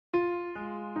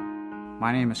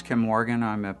My name is Kim Morgan.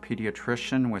 I'm a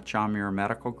pediatrician with John Muir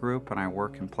Medical Group, and I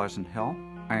work in Pleasant Hill.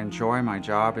 I enjoy my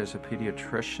job as a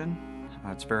pediatrician.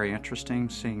 It's very interesting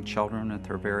seeing children with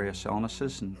their various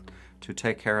illnesses and to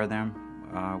take care of them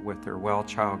with their well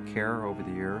child care over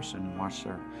the years and watch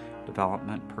their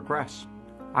development progress.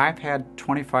 I've had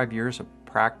 25 years of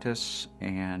practice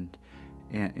and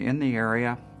in the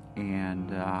area,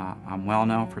 and I'm well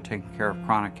known for taking care of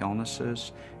chronic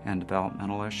illnesses and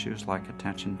developmental issues like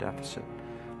attention deficit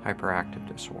hyperactive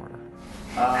disorder.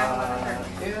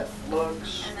 It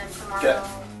looks good.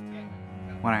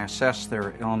 When I assess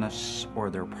their illness or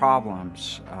their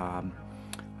problems,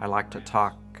 I like to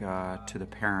talk to the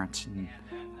parents and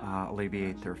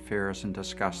alleviate their fears and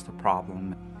discuss the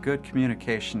problem. Good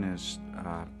communication is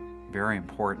very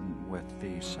important with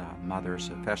these mothers,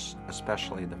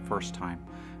 especially the first-time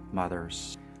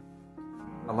mothers.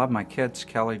 I love my kids.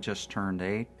 Kelly just turned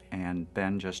 8 and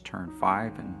Ben just turned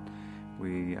 5, and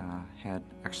we had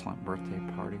excellent birthday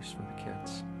parties for the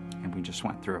kids. And we just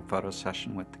went through a photo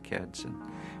session with the kids and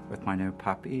with my new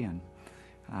puppy, and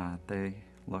they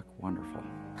look wonderful.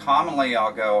 Commonly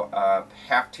I'll go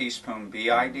half teaspoon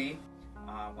BID.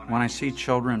 When I see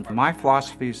children, my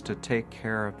philosophy is to take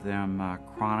care of them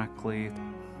chronically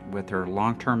with their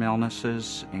long-term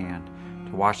illnesses and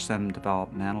to watch them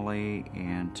developmentally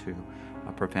and to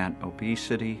prevent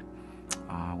obesity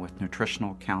with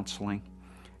nutritional counseling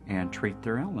and treat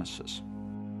their illnesses.